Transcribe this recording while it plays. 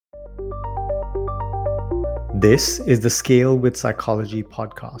This is the Scale with Psychology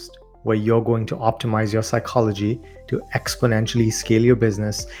podcast, where you're going to optimize your psychology to exponentially scale your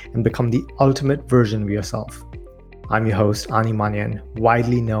business and become the ultimate version of yourself. I'm your host, Ani Manian,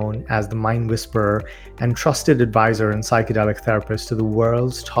 widely known as the Mind Whisperer and trusted advisor and psychedelic therapist to the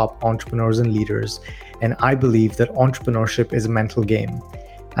world's top entrepreneurs and leaders. And I believe that entrepreneurship is a mental game.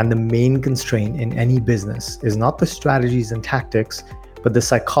 And the main constraint in any business is not the strategies and tactics, but the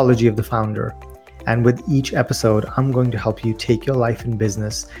psychology of the founder. And with each episode, I'm going to help you take your life and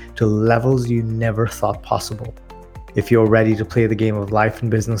business to levels you never thought possible. If you're ready to play the game of life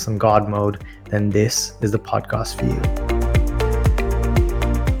and business on God mode, then this is the podcast for you.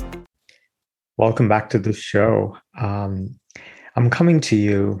 Welcome back to the show. I'm coming to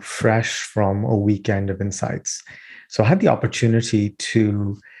you fresh from a weekend of insights. So I had the opportunity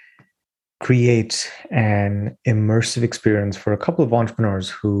to create an immersive experience for a couple of entrepreneurs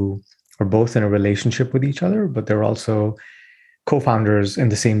who are both in a relationship with each other, but they're also co-founders in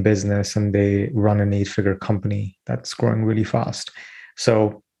the same business, and they run an 8-figure company that's growing really fast.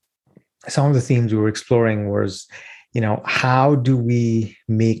 So some of the themes we were exploring was, how do we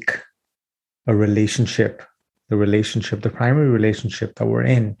make a relationship, the primary relationship that we're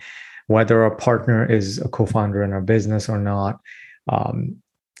in, whether our partner is a co-founder in our business or not,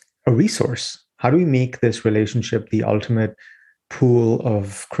 a resource? How do we make this relationship the ultimate pool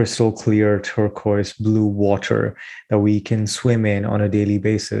of crystal clear turquoise blue water that we can swim in on a daily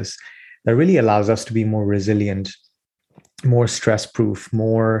basis, that really allows us to be more resilient, more stress-proof,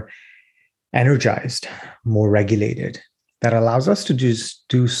 more energized, more regulated, that allows us to just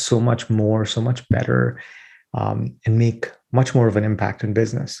do so much more, so much better, and make much more of an impact in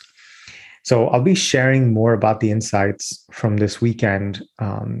business. So I'll be sharing more about the insights from this weekend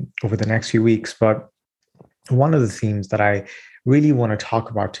over the next few weeks. But one of the themes that I really want to talk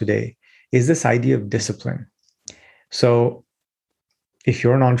about today is this idea of discipline. So if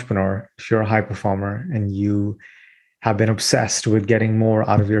you're an entrepreneur, if you're a high performer, and you have been obsessed with getting more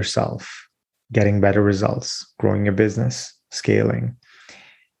out of yourself, getting better results, growing your business, scaling,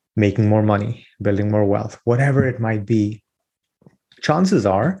 making more money, building more wealth, whatever it might be, chances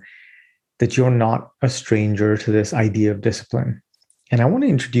are that you're not a stranger to this idea of discipline. And I want to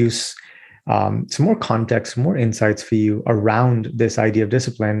introduce some more context, more insights for you around this idea of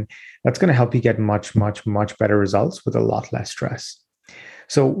discipline that's going to help you get much, much, much better results with a lot less stress.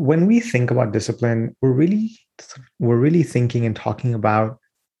 So when we think about discipline, we're really thinking and talking about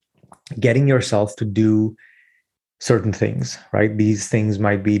getting yourself to do certain things, right? These things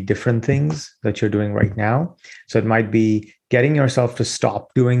might be different things that you're doing right now. So it might be getting yourself to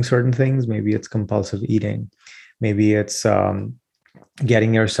stop doing certain things. Maybe it's compulsive eating. Maybe it's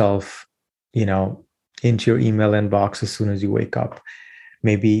getting yourself into your email inbox as soon as you wake up.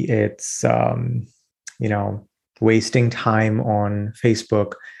 Maybe it's, wasting time on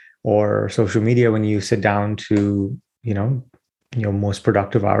Facebook or social media when you sit down to, your most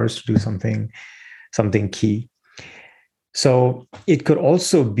productive hours to do something key. So it could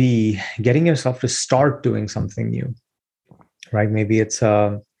also be getting yourself to start doing something new, right? Maybe it's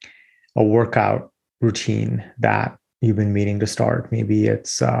a workout routine that you've been meaning to start. Maybe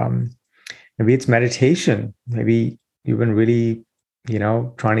it's meditation. Maybe you've been really,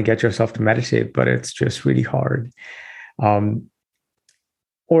 trying to get yourself to meditate, but it's just really hard.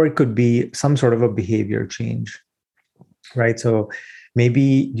 Or it could be some sort of a behavior change, right? So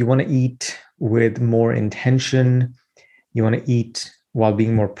maybe you want to eat with more intention. You want to eat while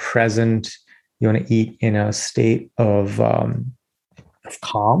being more present. You want to eat in a state of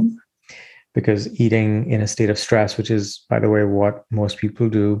calm, because eating in a state of stress, which is, by the way, what most people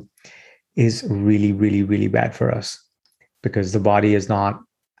do, is really, really, really bad for us, because the body is not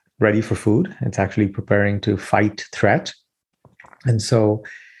ready for food. It's actually preparing to fight threat. And so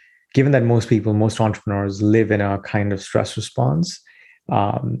given that most entrepreneurs live in a kind of stress response,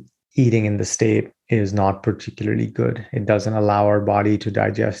 eating in the state is not particularly good. It doesn't allow our body to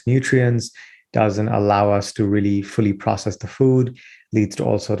digest nutrients, doesn't allow us to really fully process the food, leads to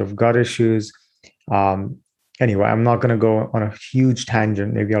all sorts of gut issues. Anyway, I'm not going to go on a huge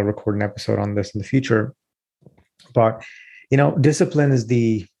tangent. Maybe I'll record an episode on this in the future. But, discipline is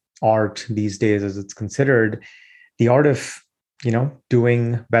the art these days, as it's considered, the art of,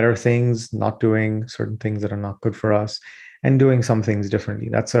 doing better things, not doing certain things that are not good for us, and doing some things differently.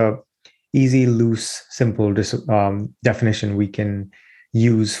 That's a easy, loose, simple definition we can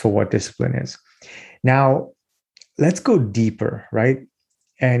use for what discipline is. Now, let's go deeper, right?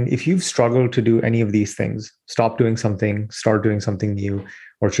 And if you've struggled to do any of these things, stop doing something, start doing something new,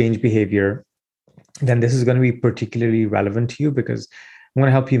 or change behavior, then this is going to be particularly relevant to you, because I'm going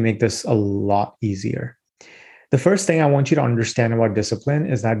to help you make this a lot easier. The first thing I want you to understand about discipline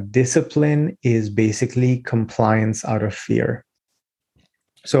is that discipline is basically compliance out of fear.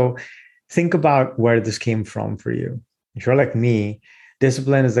 So think about where this came from for you. If you're like me,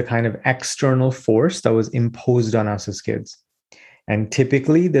 discipline is the kind of external force that was imposed on us as kids. And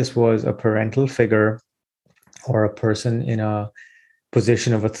typically, this was a parental figure or a person in a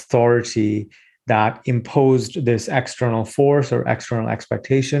position of authority that imposed this external force or external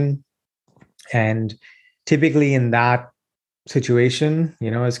expectation. And typically, in that situation,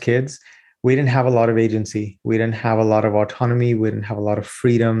 as kids, we didn't have a lot of agency. We didn't have a lot of autonomy. We didn't have a lot of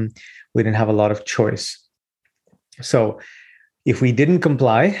freedom. We didn't have a lot of choice. So if we didn't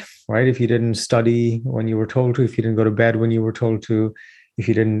comply, right? If you didn't study when you were told to, if you didn't go to bed when you were told to, if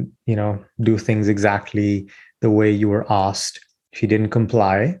you didn't, do things exactly the way you were asked, if you didn't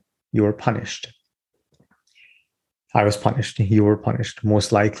comply, you were punished. I was punished. You were punished,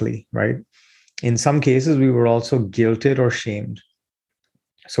 most likely, right? In some cases, we were also guilted or shamed.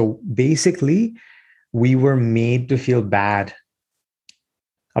 So basically, we were made to feel bad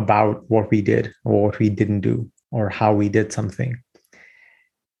about what we did or what we didn't do or how we did something.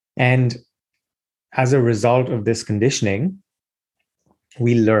 And as a result of this conditioning,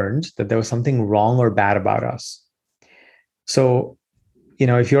 we learned that there was something wrong or bad about us. So,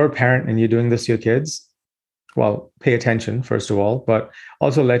 if you're a parent and you're doing this to your kids, well, pay attention, first of all, but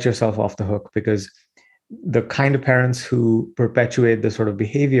also let yourself off the hook, because the kind of parents who perpetuate this sort of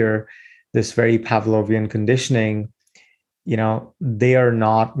behavior, this very Pavlovian conditioning, they are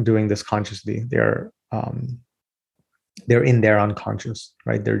not doing this consciously. They're in their unconscious,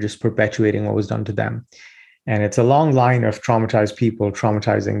 right? They're just perpetuating what was done to them. And it's a long line of traumatized people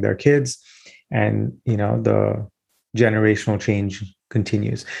traumatizing their kids. And, the generational change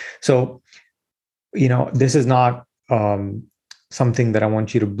continues. So, this is not something that I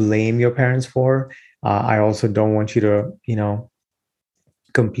want you to blame your parents for. I also don't want you to,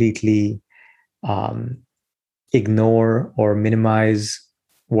 completely ignore or minimize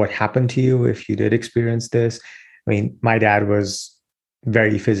what happened to you if you did experience this. I mean, my dad was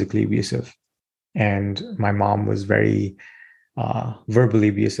very physically abusive, and my mom was very verbally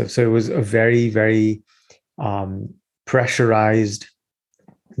abusive. So it was a very, very pressurized,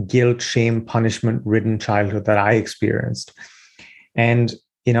 guilt, shame, punishment-ridden childhood that I experienced. And,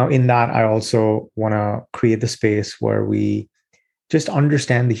 in that, I also want to create the space where we just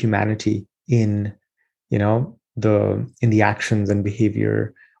understand the humanity in, the actions and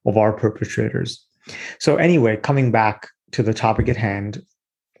behavior of our perpetrators. So anyway, coming back to the topic at hand,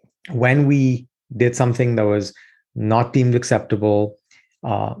 when we did something that was not deemed acceptable,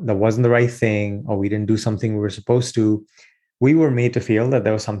 that wasn't the right thing, or we didn't do something we were supposed to, we were made to feel that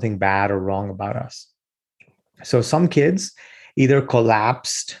there was something bad or wrong about us. So some kids either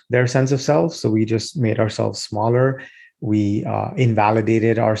collapsed their sense of self, so we just made ourselves smaller. We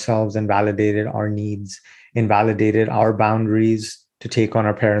invalidated ourselves, invalidated our needs, invalidated our boundaries to take on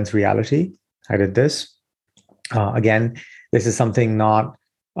our parents' reality. I did this. Again, this is something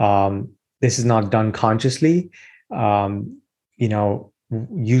this is not done consciously. Usually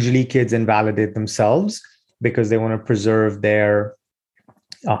kids invalidate themselves because they want to preserve their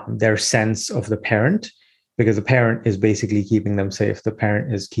sense of the parent, because the parent is basically keeping them safe. The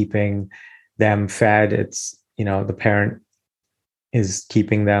parent is keeping them fed. It's, the parent is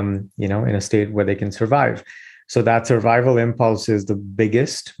keeping them, in a state where they can survive. So that survival impulse is the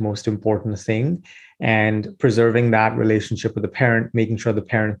biggest, most important thing. And preserving that relationship with the parent, making sure the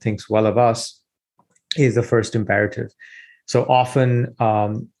parent thinks well of us, is the first imperative. So often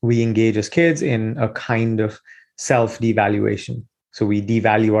we engage as kids in a kind of self-devaluation. So we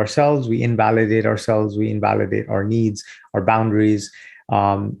devalue ourselves, we invalidate ourselves, we invalidate our needs, our boundaries.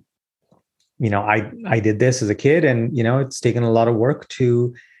 I did this as a kid, and it's taken a lot of work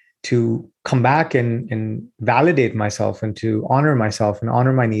to come back and validate myself, and to honor myself and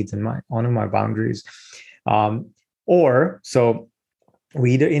honor my needs and honor my boundaries. So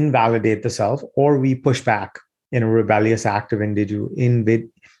we either invalidate the self or we push back in a rebellious act of let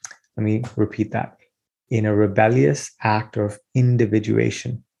me repeat that. In a rebellious act of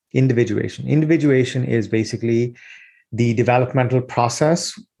individuation. Individuation is basically the developmental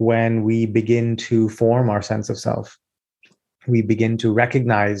process when we begin to form our sense of self. We begin to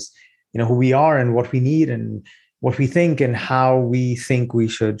recognize, who we are and what we need and what we think and how we think we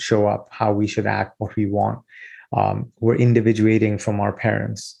should show up, how we should act, what we want. We're individuating from our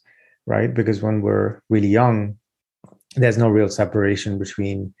parents, right? Because when we're really young, there's no real separation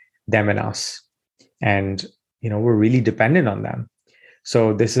between them and us. And, we're really dependent on them.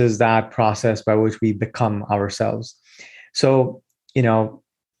 So this is that process by which we become ourselves. So you know,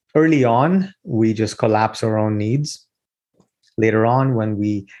 early on, we just collapse our own needs. Later on, when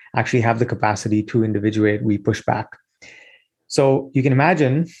we actually have the capacity to individuate, we push back. So you can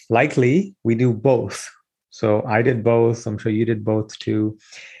imagine, likely we do both. So I did both. I'm sure you did both too.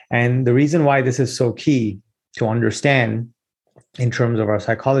 And the reason why this is so key to understand in terms of our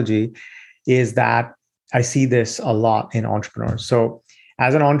psychology is that I see this a lot in entrepreneurs. So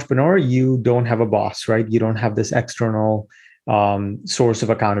as an entrepreneur, you don't have a boss, right? You don't have this external source of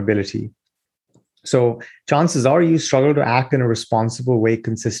accountability. So chances are you struggle to act in a responsible way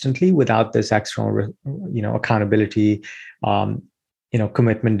consistently without this external, accountability,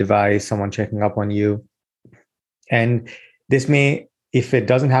 commitment device, someone checking up on you. And this may, if it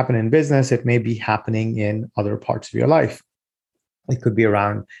doesn't happen in business, it may be happening in other parts of your life. It could be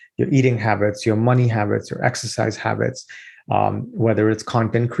around your eating habits, your money habits, your exercise habits, whether it's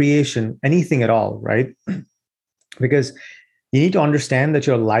content creation, anything at all, right? Because you need to understand that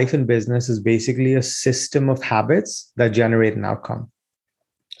your life and business is basically a system of habits that generate an outcome.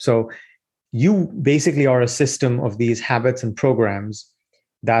 So you basically are a system of these habits and programs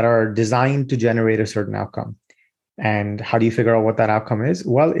that are designed to generate a certain outcome. And how do you figure out what that outcome is?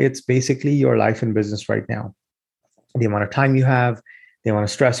 Well, it's basically your life and business right now. The amount of time you have, the amount of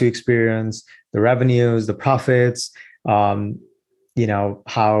stress you experience, the revenues, the profits, how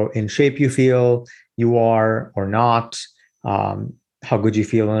in shape you feel you are or not, how good you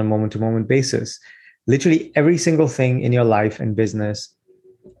feel on a moment-to-moment basis. Literally every single thing in your life and business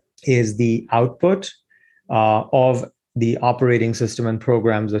is the output of the operating system and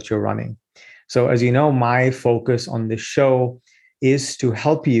programs that you're running. So as you know, my focus on this show is to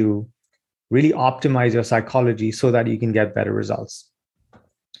help you really optimize your psychology so that you can get better results.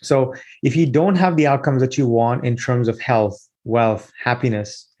 So if you don't have the outcomes that you want in terms of health, wealth,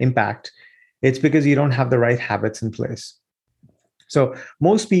 happiness, impact, it's because you don't have the right habits in place. So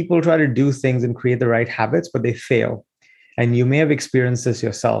most people try to do things and create the right habits, but they fail. And you may have experienced this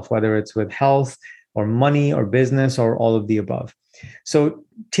yourself, whether it's with health or money or business or all of the above. So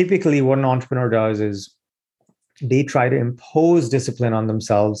typically what an entrepreneur does is they try to impose discipline on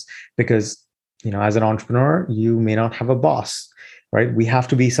themselves because, as an entrepreneur, you may not have a boss, right? We have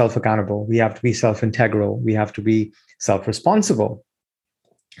to be self-accountable. We have to be self-integral. We have to be self-responsible.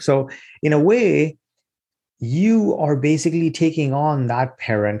 So in a way, you are basically taking on that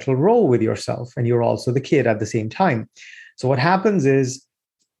parental role with yourself, and you're also the kid at the same time. So what happens is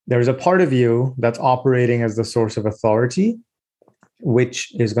there's a part of you that's operating as the source of authority,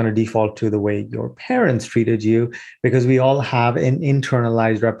 which is going to default to the way your parents treated you, because we all have an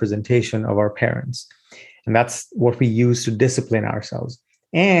internalized representation of our parents. And that's what we use to discipline ourselves.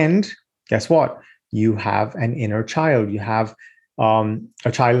 And guess what? You have an inner child. You have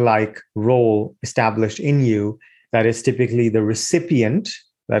a childlike role established in you that is typically the recipient,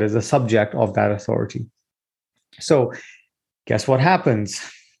 that is the subject of that authority. So guess what happens?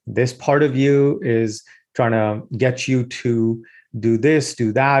 This part of you is trying to get you to do this,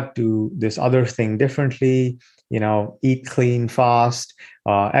 do that, do this other thing differently, eat clean, fast,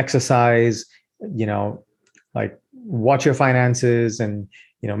 exercise, like watch your finances and,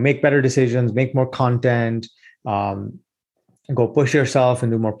 make better decisions, make more content, go push yourself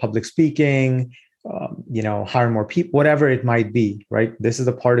and do more public speaking, hire more people, whatever it might be, right? This is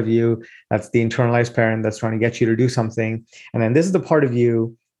the part of you that's the internalized parent that's trying to get you to do something. And then this is the part of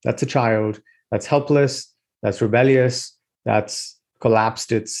you that's a child, that's helpless, that's rebellious, that's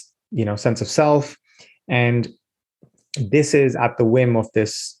collapsed its, sense of self. And this is at the whim of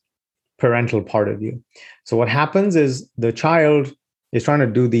this parental part of you. So what happens is the child is trying to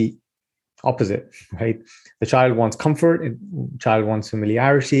do the opposite, right? The child wants comfort, the child wants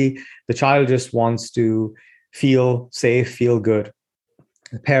familiarity, the child just wants to feel safe, feel good.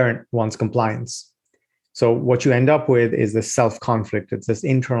 The parent wants compliance. So what you end up with is this self-conflict. It's this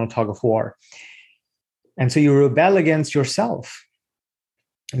internal tug of war. And so you rebel against yourself.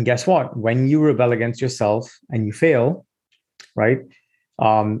 And guess what? When you rebel against yourself and you fail, right?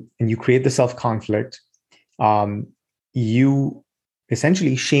 And you create the self-conflict, you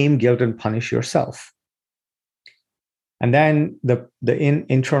essentially shame, guilt, and punish yourself. And then the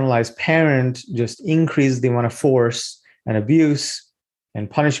internalized parent just increases the amount of force and abuse and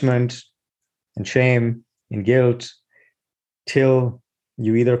punishment and shame and guilt till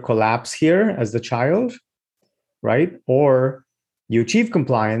you either collapse here as the child, right? Or you achieve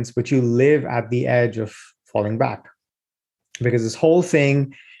compliance, but you live at the edge of falling back. Because this whole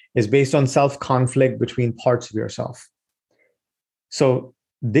thing is based on self-conflict between parts of yourself. So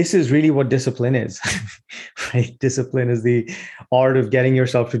this is really what discipline is, right? Discipline is the art of getting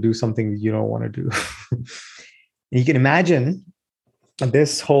yourself to do something you don't want to do. And you can imagine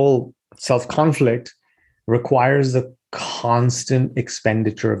this whole self-conflict requires the constant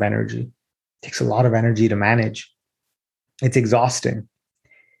expenditure of energy. It takes a lot of energy to manage. It's exhausting,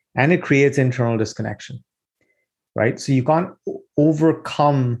 and it creates internal disconnection, right? So you can't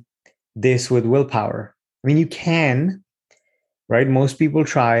overcome this with willpower. I mean, you can, right? Most people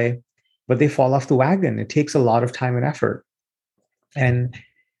try, but they fall off the wagon. It takes a lot of time and effort. And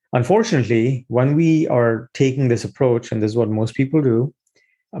unfortunately, when we are taking this approach, and this is what most people do,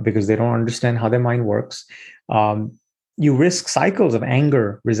 because they don't understand how their mind works, um, you risk cycles of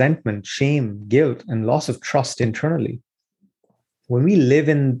anger, resentment, shame, guilt, and loss of trust internally. When we live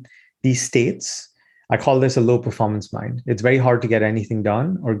in these states, I call this a low performance mind. It's very hard to get anything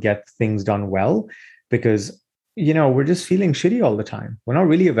done or get things done well because, we're just feeling shitty all the time. We're not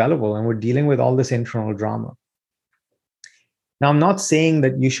really available and we're dealing with all this internal drama. Now, I'm not saying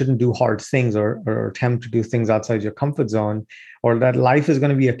that you shouldn't do hard things or attempt to do things outside your comfort zone, or that life is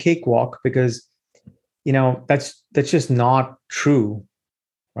going to be a cakewalk, because, that's just not true,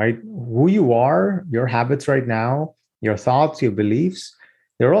 right? Who you are, your habits right now, your thoughts, your beliefs,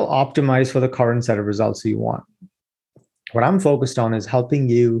 they're all optimized for the current set of results that you want. What I'm focused on is helping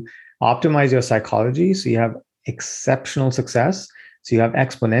you optimize your psychology so you have exceptional success, so you have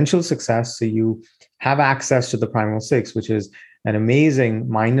exponential success, so you have access to the primal six, which is an amazing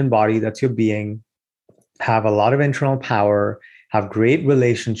mind and body that's your being, have a lot of internal power, have great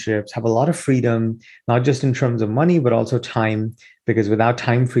relationships, have a lot of freedom, not just in terms of money, but also time, because without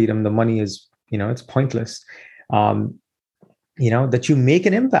time freedom, the money is, it's pointless. That you make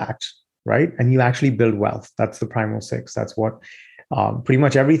an impact, right? And you actually build wealth. That's the primal six. That's what pretty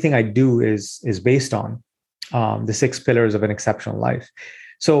much everything I do is based on, the six pillars of an exceptional life.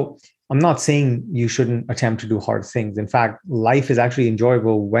 So I'm not saying you shouldn't attempt to do hard things. In fact, life is actually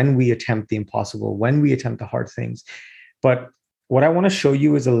enjoyable when we attempt the impossible, when we attempt the hard things. But what I want to show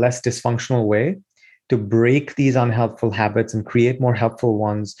you is a less dysfunctional way to break these unhelpful habits and create more helpful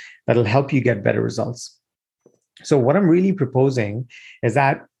ones that'll help you get better results. So what I'm really proposing is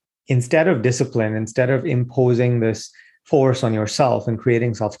that instead of discipline, instead of imposing this force on yourself and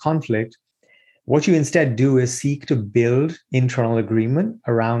creating self-conflict, what you instead do is seek to build internal agreement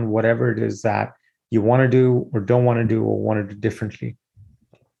around whatever it is that you want to do or don't want to do or want to do differently.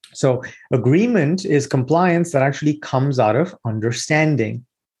 So agreement is compliance that actually comes out of understanding,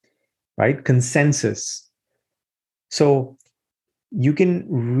 right? Consensus. So you can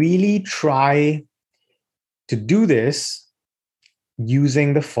really try to do this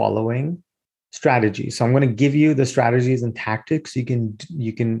using the following strategies. So I'm going to give you the strategies and tactics you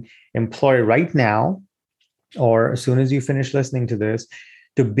can employ right now, or as soon as you finish listening to this,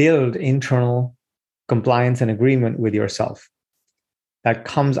 to build internal compliance and agreement with yourself. That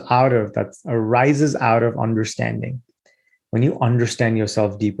arises out of understanding. When you understand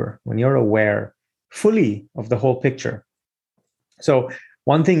yourself deeper, when you're aware fully of the whole picture. So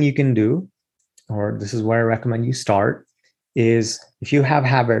one thing you can do, or this is where I recommend you start, is if you have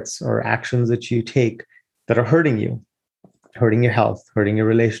habits or actions that you take that are hurting you, hurting your health, hurting your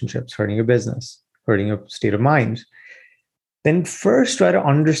relationships, hurting your business, hurting your state of mind, then first try to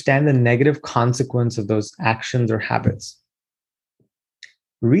understand the negative consequence of those actions or habits.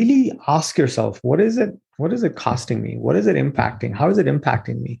 Really ask yourself, what is it costing me? What is it impacting? How is it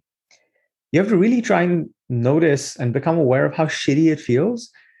impacting me? You have to really try and notice and become aware of how shitty it feels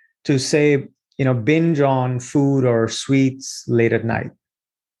to say, binge on food or sweets late at night,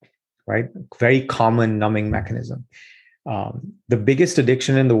 right? Very common numbing mechanism. The biggest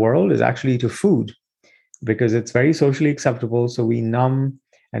addiction in the world is actually to food because it's very socially acceptable. So we numb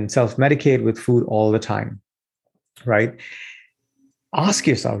and self-medicate with food all the time, right? Ask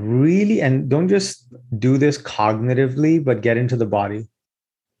yourself really, and don't just do this cognitively, but get into the body,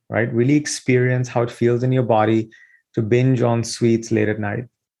 right? Really experience how it feels in your body to binge on sweets late at night.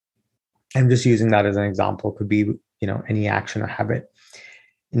 I'm just using that as an example. Could be, any action or habit.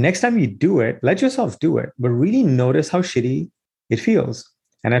 Next time you do it, let yourself do it, but really notice how shitty it feels.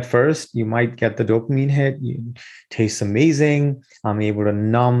 And at first, you might get the dopamine hit. You taste amazing. I'm able to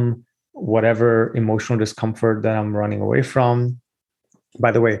numb whatever emotional discomfort that I'm running away from.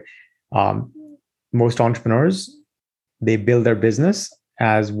 By the way, most entrepreneurs, they build their business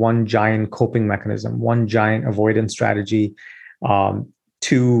as one giant coping mechanism, one giant avoidance strategy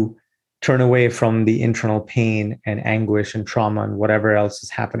to turn away from the internal pain and anguish and trauma and whatever else is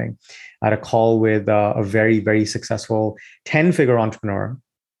happening. I had a call with a very, very successful 10-figure entrepreneur.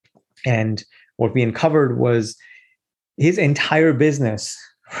 And what we uncovered was his entire business,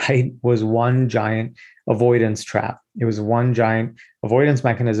 right, was one giant avoidance trap. It was one giant avoidance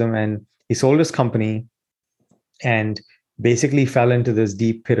mechanism. And he sold his company. And basically fell into this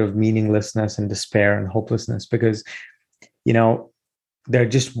deep pit of meaninglessness and despair and hopelessness because, you know, there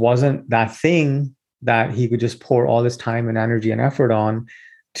just wasn't that thing that he could just pour all his time and energy and effort on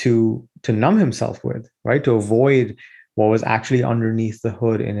to numb himself with, right? To avoid what was actually underneath the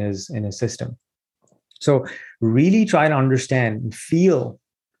hood in his system. So really try to understand and feel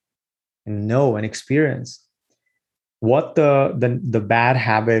and know and experience what the bad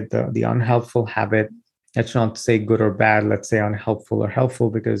habit, the unhelpful habit, let's not say good or bad, let's say unhelpful or helpful,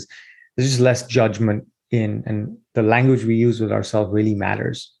 because there's just less judgment in, and the language we use with ourselves really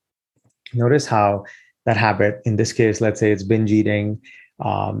matters. Notice how that habit, in this case, let's say it's binge eating,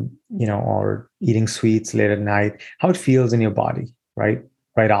 or eating sweets late at night, how it feels in your body, right?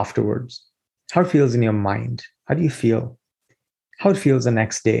 Right afterwards, how it feels in your mind. How do you feel? How it feels the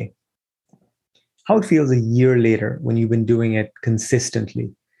next day, how it feels a year later when you've been doing it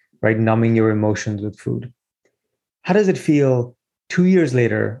consistently, right? Numbing your emotions with food. How does it feel 2 years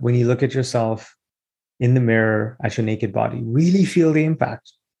later when you look at yourself in the mirror at your naked body? Really feel the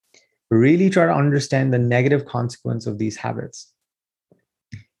impact. Really try to understand the negative consequence of these habits.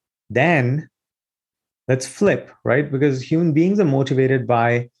 Then let's flip, right? Because human beings are motivated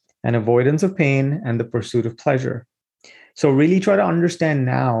by an avoidance of pain and the pursuit of pleasure. So really try to understand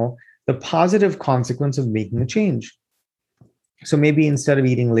now the positive consequence of making a change. So maybe instead of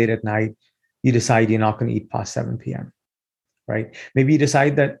eating late at night, you decide you're not going to eat past 7 p.m., right? Maybe you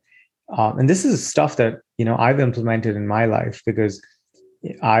decide that, and this is stuff that, I've implemented in my life because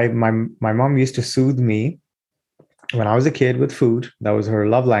my mom used to soothe me when I was a kid with food. That was her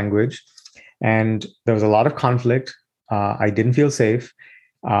love language. And there was a lot of conflict. I didn't feel safe.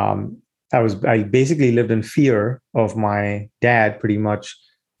 I basically lived in fear of my dad pretty much,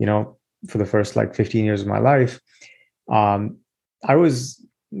 for the first like 15 years of my life. I was,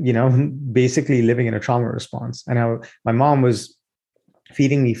 basically living in a trauma response. And my mom was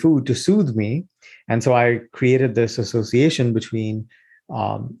feeding me food to soothe me. And so I created this association between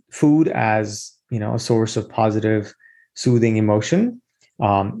food as, a source of positive, soothing emotion,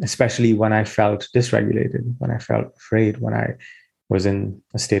 especially when I felt dysregulated, when I felt afraid, when I was in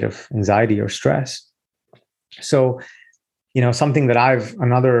a state of anxiety or stress. So, something that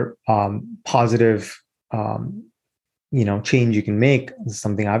another positive, change you can make,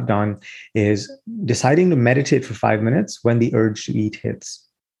 something I've done, is deciding to meditate for 5 minutes when the urge to eat hits.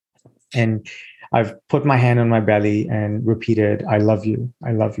 And I've put my hand on my belly and repeated, I love you,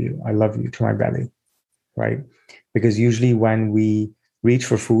 I love you, I love you to my belly, right? Because usually when we reach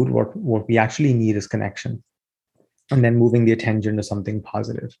for food, what we actually need is connection. And then moving the attention to something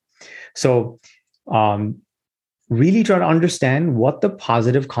positive. So really try to understand what the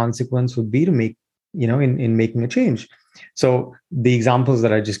positive consequence would be to make, in making a change. So the examples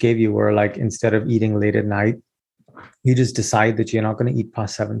that I just gave you were like, instead of eating late at night, you just decide that you're not going to eat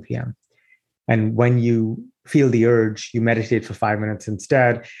past 7 p.m. And when you feel the urge, you meditate for 5 minutes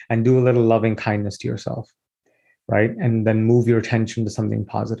instead and do a little loving kindness to yourself, right? And then move your attention to something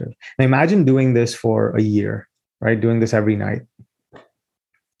positive. Now imagine doing this for a year, right? Doing this every night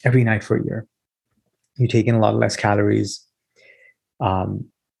for a year. You take in a lot less calories.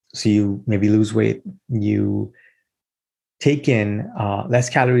 So you maybe lose weight. You take in less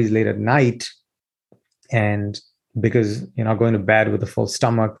calories late at night. And because you're not going to bed with a full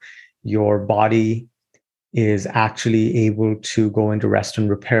stomach, your body is actually able to go into rest and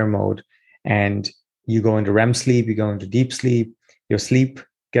repair mode. And you go into REM sleep, you go into deep sleep, your sleep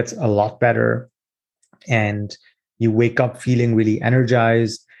gets a lot better. And you wake up feeling really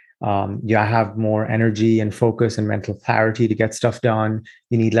energized. You have more energy and focus and mental clarity to get stuff done.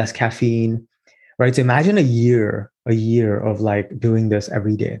 You need less caffeine, right? So imagine a year of like doing this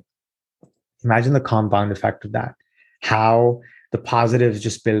every day. Imagine the compound effect of that, how the positives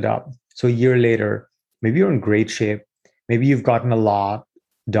just build up. So a year later, maybe you're in great shape. Maybe you've gotten a lot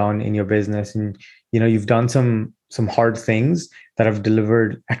done in your business, and you've done some hard things that have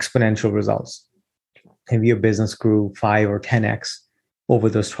delivered exponential results. Maybe your business grew 5 or 10x over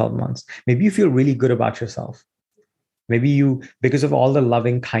those 12 months. Maybe you feel really good about yourself. Maybe because of all the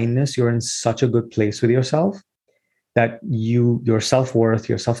loving kindness, you're in such a good place with yourself that your self-worth,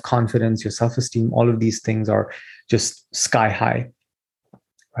 your self-confidence, your self-esteem, all of these things are just sky high,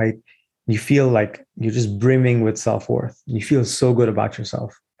 right? You feel like you're just brimming with self-worth. You feel so good about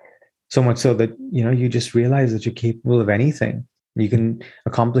yourself. So much so that, you just realize that you're capable of anything. You can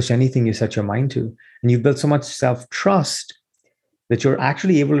accomplish anything you set your mind to. And you've built so much self-trust that you're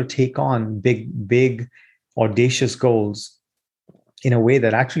actually able to take on big, audacious goals in a way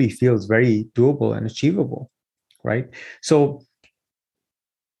that actually feels very doable and achievable, right? So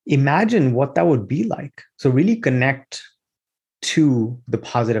imagine what that would be like. So really connect to the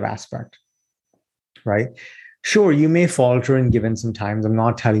positive aspect, right? Sure, you may falter and given some times. I'm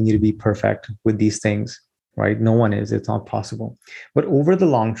not telling you to be perfect with these things, right? No one is, it's not possible. But over the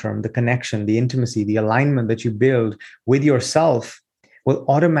long term, the connection, the intimacy, the alignment that you build with yourself will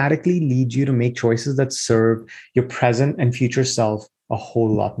automatically lead you to make choices that serve your present and future self a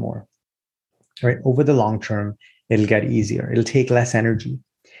whole lot more, right? Over the long term, it'll get easier. It'll take less energy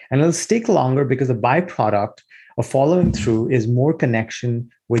and it'll stick longer because the byproduct of following through is more connection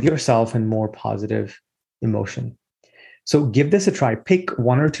with yourself and more positive emotion. So give this a try. Pick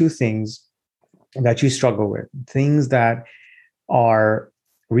one or two things that you struggle with, things that are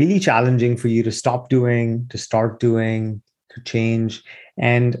really challenging for you to stop doing, to start doing, to change,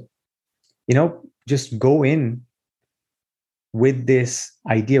 and just go in with this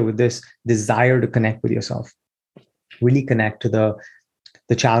idea, with this desire to connect with yourself. Really connect to the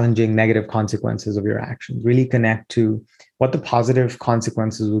challenging negative consequences of your actions. Really connect to what the positive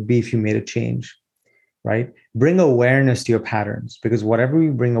consequences would be if you made a change, right? Bring awareness to your patterns, because whatever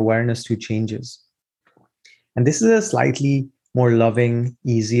you bring awareness to changes. And this is a slightly more loving,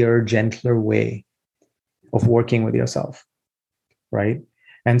 easier, gentler way of working with yourself, right?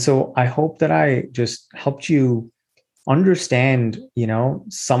 And so I hope that I just helped you understand,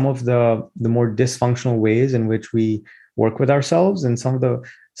 some of the more dysfunctional ways in which we work with ourselves, and some of the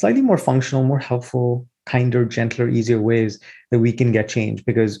slightly more functional, more helpful, kinder, gentler, easier ways that we can get change.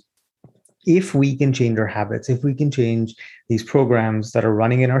 Because if we can change our habits, if we can change these programs that are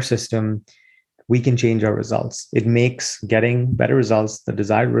running in our system, we can change our results. It makes getting better results, the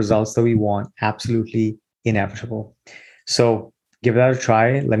desired results that we want, absolutely inevitable. So give that a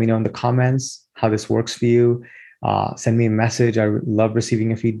try. Let me know in the comments how this works for you. Send me a message. I love receiving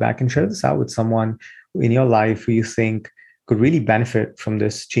your feedback, and share this out with someone in your life who you think could really benefit from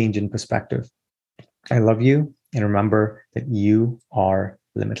this change in perspective. I love you. And remember that you are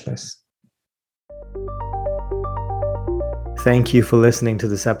limitless. Thank you for listening to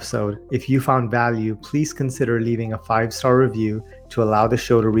this episode. If you found value, please consider leaving a 5-star review to allow the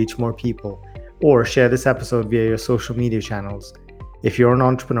show to reach more people, or share this episode via your social media channels. If you're an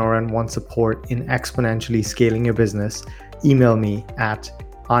entrepreneur and want support in exponentially scaling your business, email me at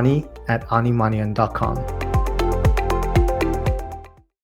ani@animanian.com.